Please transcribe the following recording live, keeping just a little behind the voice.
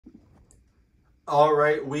All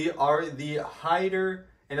right, we are the hider,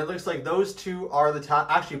 and it looks like those two are the tag.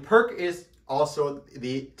 Actually, Perk is also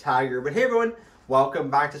the tagger. But hey, everyone, welcome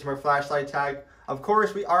back to some more Flashlight Tag. Of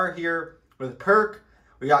course, we are here with Perk.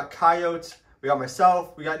 We got Coyote, we got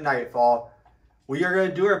myself, we got Nightfall. We are going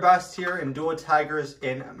to do our best here in Dual Taggers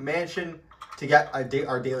in Mansion to get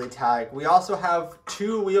our daily tag. We also have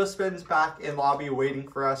 2 wheel spins back in lobby waiting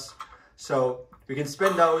for us, so we can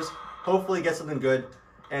spin those, hopefully get something good.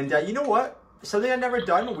 And you know what? Something I've never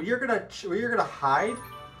done. We are gonna hide.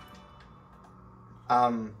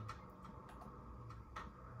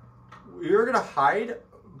 We are gonna hide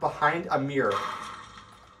behind a mirror.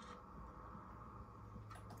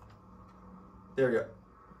 There we go.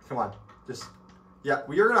 Come on, yeah.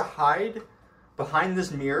 We are gonna hide behind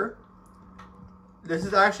this mirror. This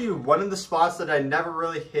is actually one of the spots that I never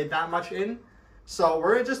really hid that much in. So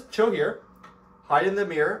we're gonna just chill here, hide in the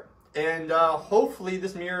mirror. And hopefully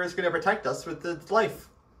this mirror is going to protect us with its life.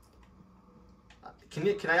 Can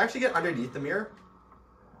I actually get underneath the mirror?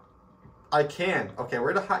 I can. Okay,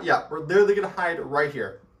 we're going to hide. Yeah, we're literally going to hide right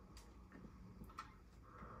here.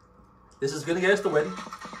 This is going to get us the win.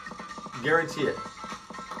 Guarantee it.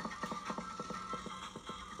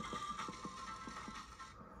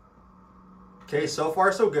 Okay, so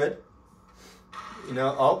far so good. You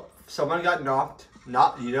know, oh, someone got knocked.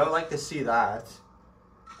 You don't like to see that.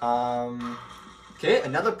 Okay,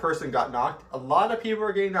 another person got knocked. A lot of people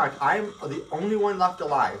are getting knocked. I'm the only one left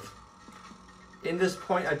alive in this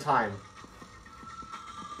point of time.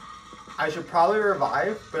 I should probably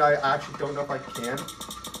revive, but I actually don't know if I can.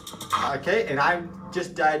 Okay, and I'm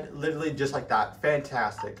just dead, literally just like that.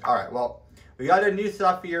 Fantastic. All right, well, we got our new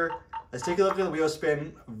stuff here. Let's take a look at the wheel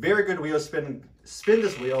spin. Very good wheel spin. Spin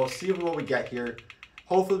this wheel, see what we get here.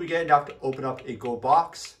 Hopefully we get enough to open up a gold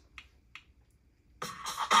box.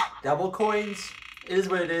 Double coins is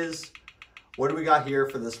what it is. What do we got here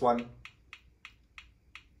for this one?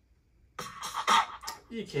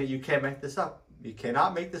 You can't make this up. You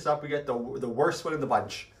cannot make this up. We get the worst one in the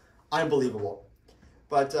bunch. Unbelievable.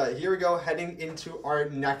 But here we go, heading into our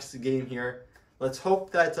next game here. Let's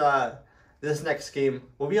hope that this next game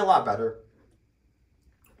will be a lot better.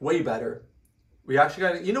 Way better. We actually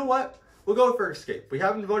got, you know what? We'll go for Escape. We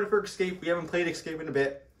haven't voted for Escape. We haven't played Escape in a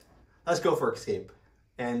bit. Let's go for Escape.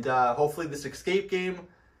 And hopefully this Escape game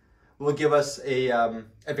will give us a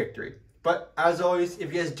victory. But as always,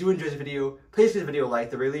 if you guys do enjoy this video, please give the video a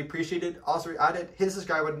like. I really appreciate it. Also, add it, hit the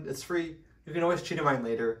subscribe button. It's free. You can always change your mind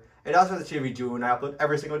later. It also has to change video when I upload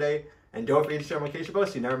every single day. And don't forget to share my notification bell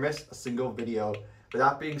so you never miss a single video. With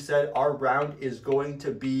that being said, our round is going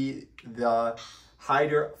to be the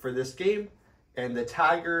hider for this game. And the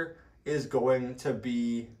tagger is going to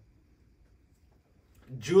be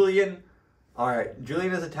Julian. All right,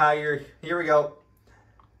 Julian is a tagger. Here we go.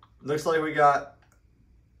 Looks like we got,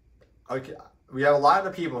 okay, we have a lot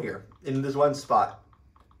of people here in this one spot.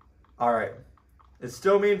 All right, it's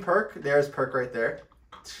still me and Perk. There's Perk right there.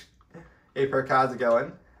 Hey Perk, how's it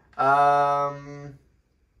going? I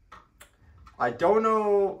don't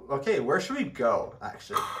know. Okay, where should we go?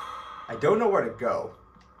 Actually, I don't know where to go.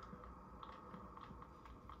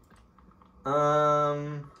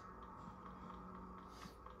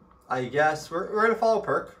 I guess we're gonna follow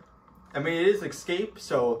Perk. I mean, it is Escape,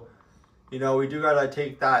 so you know we do gotta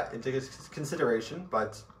take that into consideration.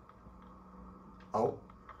 But oh,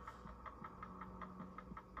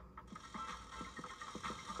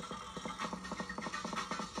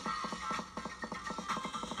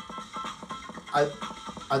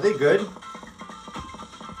 are they good?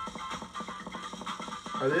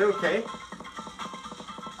 Are they okay?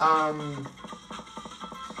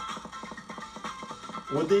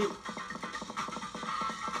 Would they?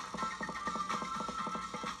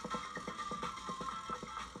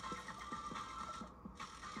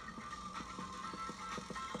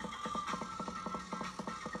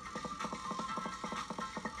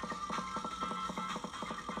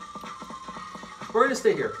 We're gonna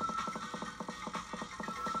stay here.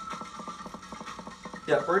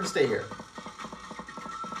 Yeah, we're gonna stay here.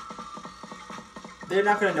 They're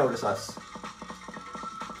not gonna notice us.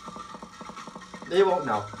 They won't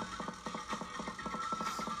know.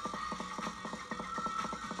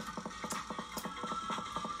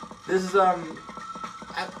 This is I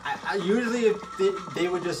usually if they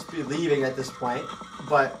would just be leaving at this point,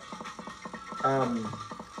 but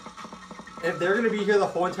if they're gonna be here the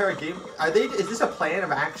whole entire game, is this a plan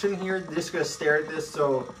of action here? They're just gonna stare at this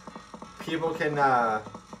so people can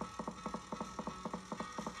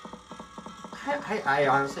I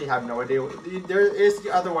honestly have no idea. There is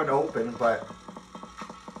the other one open, but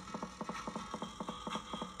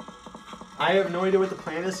I have no idea what the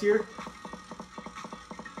plan is here.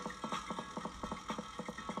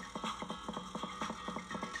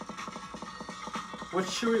 What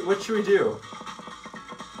should we do?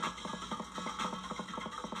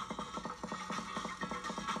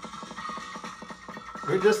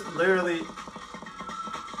 We're just literally...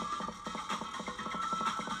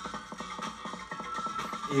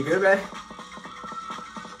 You good, man?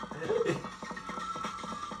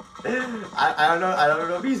 I don't know. I don't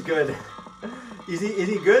know if he's good. Is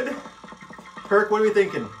he good? Perk, what are we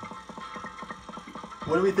thinking?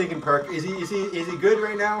 What are we thinking, Perk? Is he good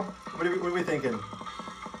right now? What are we thinking?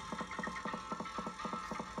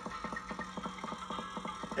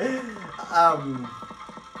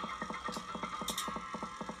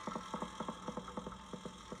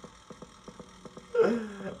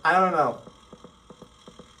 I don't know.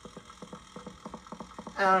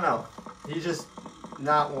 I don't know. He's just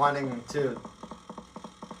not wanting to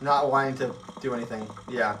do anything.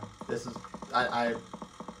 Yeah, this is I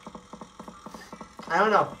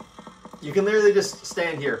don't know. You can literally just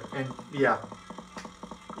stand here and yeah.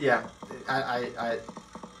 I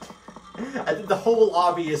think the whole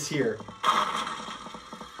lobby is here.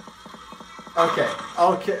 Okay.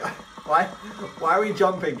 Why are we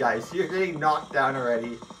jumping, guys? You're getting knocked down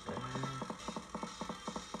already.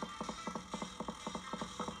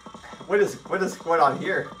 What is going on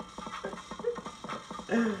here?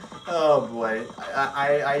 Oh boy.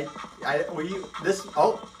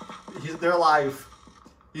 They're alive.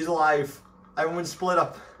 He's alive. Everyone split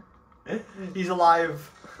up. He's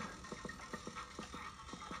alive.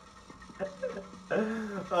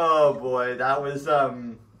 Oh boy, that was a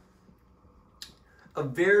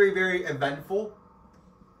very, very eventful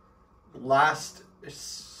last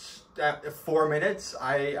 4 minutes.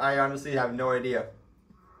 I honestly have no idea.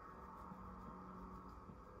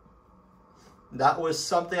 That was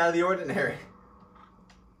something out of the ordinary.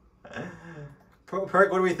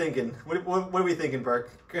 Perk, what are we thinking? What are we thinking, Perk?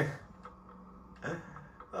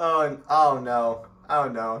 Oh no. Oh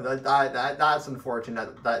no. That's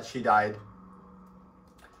unfortunate that she died.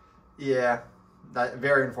 Yeah.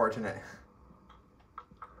 Very unfortunate.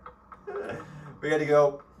 We gotta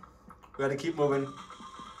go. We gotta keep moving.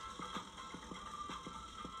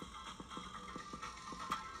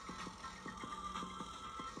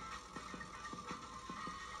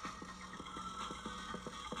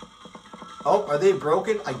 Oh, are they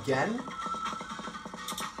broken again?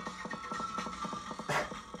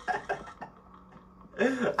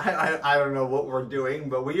 I don't know what we're doing,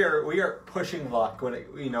 but we are pushing luck when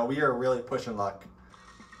we are really pushing luck.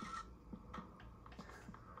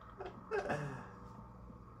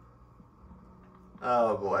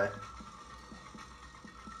 Oh boy.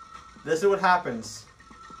 This is what happens.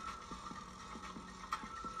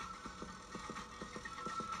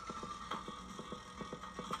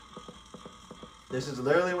 This is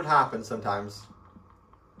literally what happens sometimes.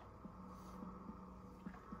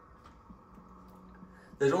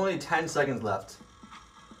 There's only 10 seconds left.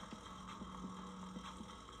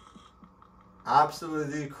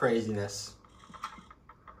 Absolutely craziness.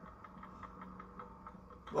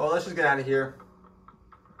 Well, let's just get out of here.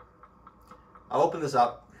 I'll open this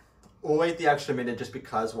up. We'll wait the extra minute just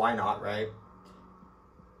because, why not, right?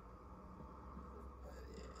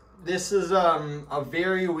 This is a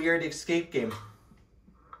very weird escape game.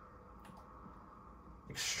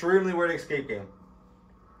 Extremely weird escape game.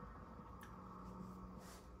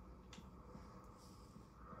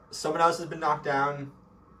 Someone else has been knocked down.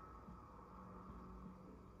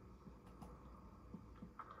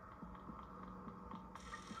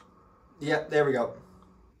 Yep, there we go.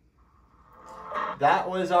 That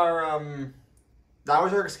was our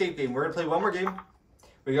escape game. We're gonna play one more game.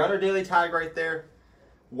 We got our daily tag right there.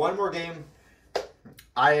 One more game.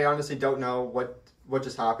 I honestly don't know what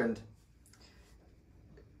just happened.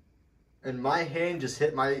 And my hand just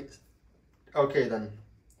hit my... Okay, then.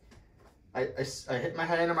 I hit my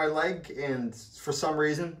hand on my leg, and for some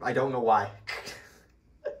reason, I don't know why.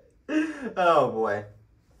 Oh, boy.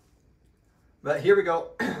 But here we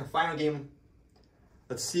go. Final game.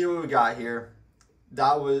 Let's see what we got here.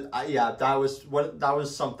 That was... yeah, that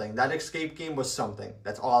was something. That escape game was something.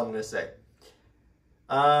 That's all I'm going to say.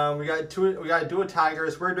 We got Duo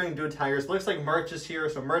Tigers. We're doing Duo Tigers. Looks like Merch is here,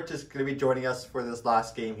 so Merch is going to be joining us for this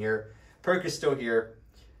last game here. Perk is still here.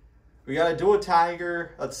 We got a Duo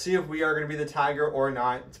Tiger. Let's see if we are going to be the Tiger or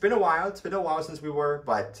not. It's been a while. It's been a while since we were,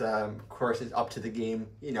 but of course it's up to the game.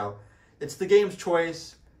 You know, it's the game's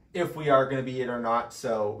choice if we are going to be it or not.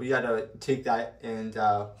 So we got to take that, and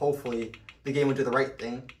hopefully the game will do the right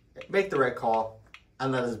thing, make the right call,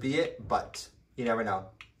 and let us be it. But you never know.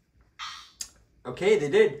 Okay, they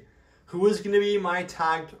did. Who is going to be my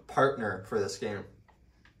tagged partner for this game?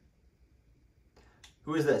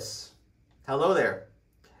 Who is this? Hello there.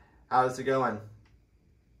 How's it going?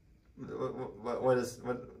 What is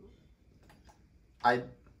what?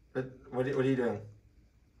 What are you doing?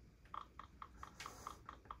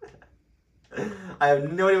 I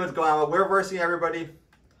have no idea what's going on. We're versing everybody.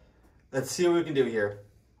 Let's see what we can do here.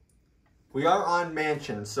 We are on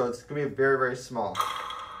mansion, so it's gonna be very, very small.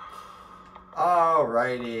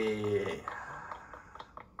 Alrighty.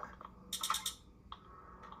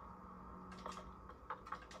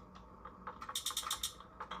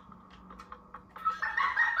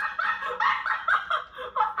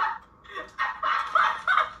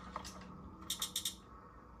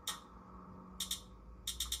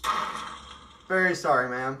 Very sorry,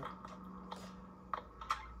 ma'am.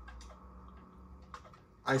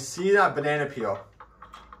 I see that banana peel.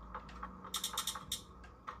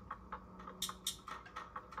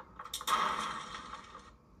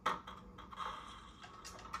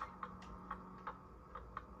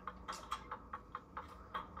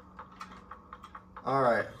 All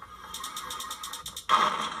right.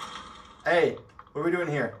 Hey, what are we doing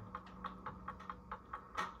here?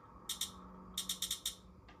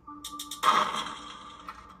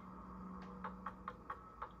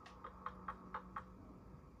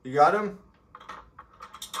 You got him?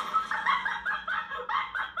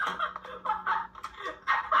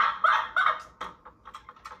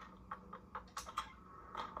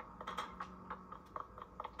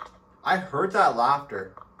 I heard that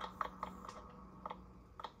laughter.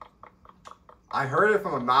 I heard it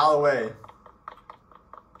from a mile away.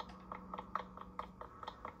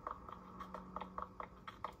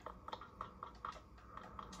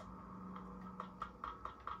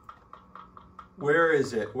 Where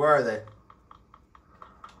is it? Where are they?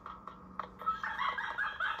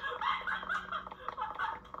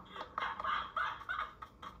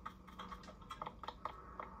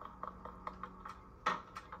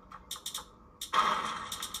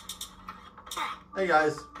 Hey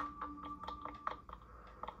guys.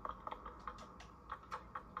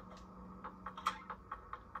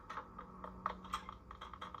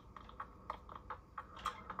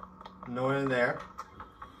 No one in there.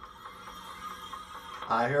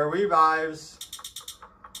 I hear revives.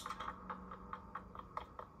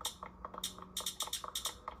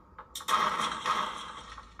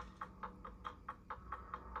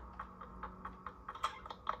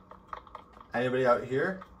 Anybody out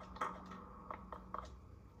here?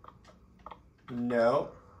 No.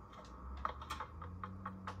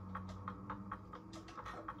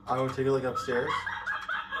 I will take a look upstairs.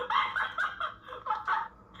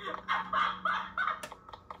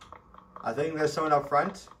 I think there's someone up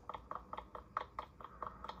front.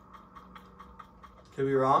 Could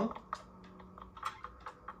be wrong.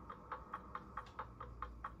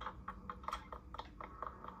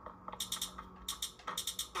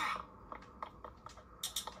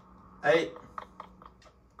 Hey.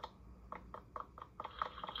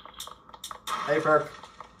 Hey, Perk.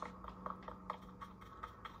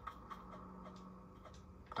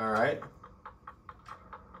 All right.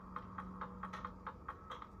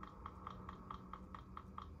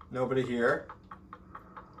 Nobody here.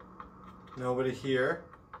 Nobody here.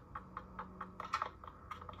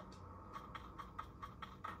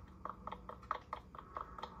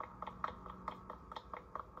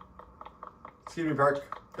 Excuse me, Perk.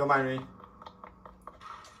 Don't mind me.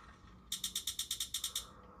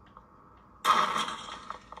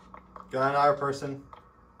 Got another person.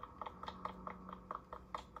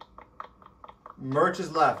 Merch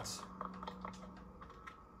is left.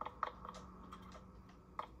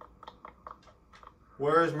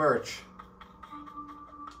 Where is Merch?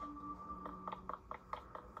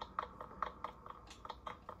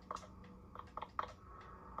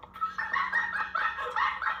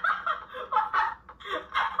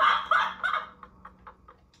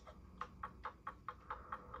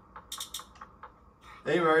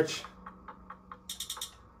 Hey, Merch.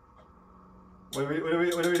 What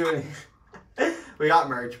are we doing? We got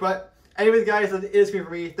Merch. But anyways, guys, that is it for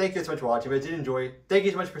me. Thank you so much for watching. If I did enjoy, thank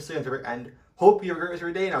you so much for staying until the end. Hope you have a great rest of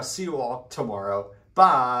your day, and I'll see you all tomorrow.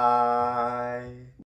 Bye.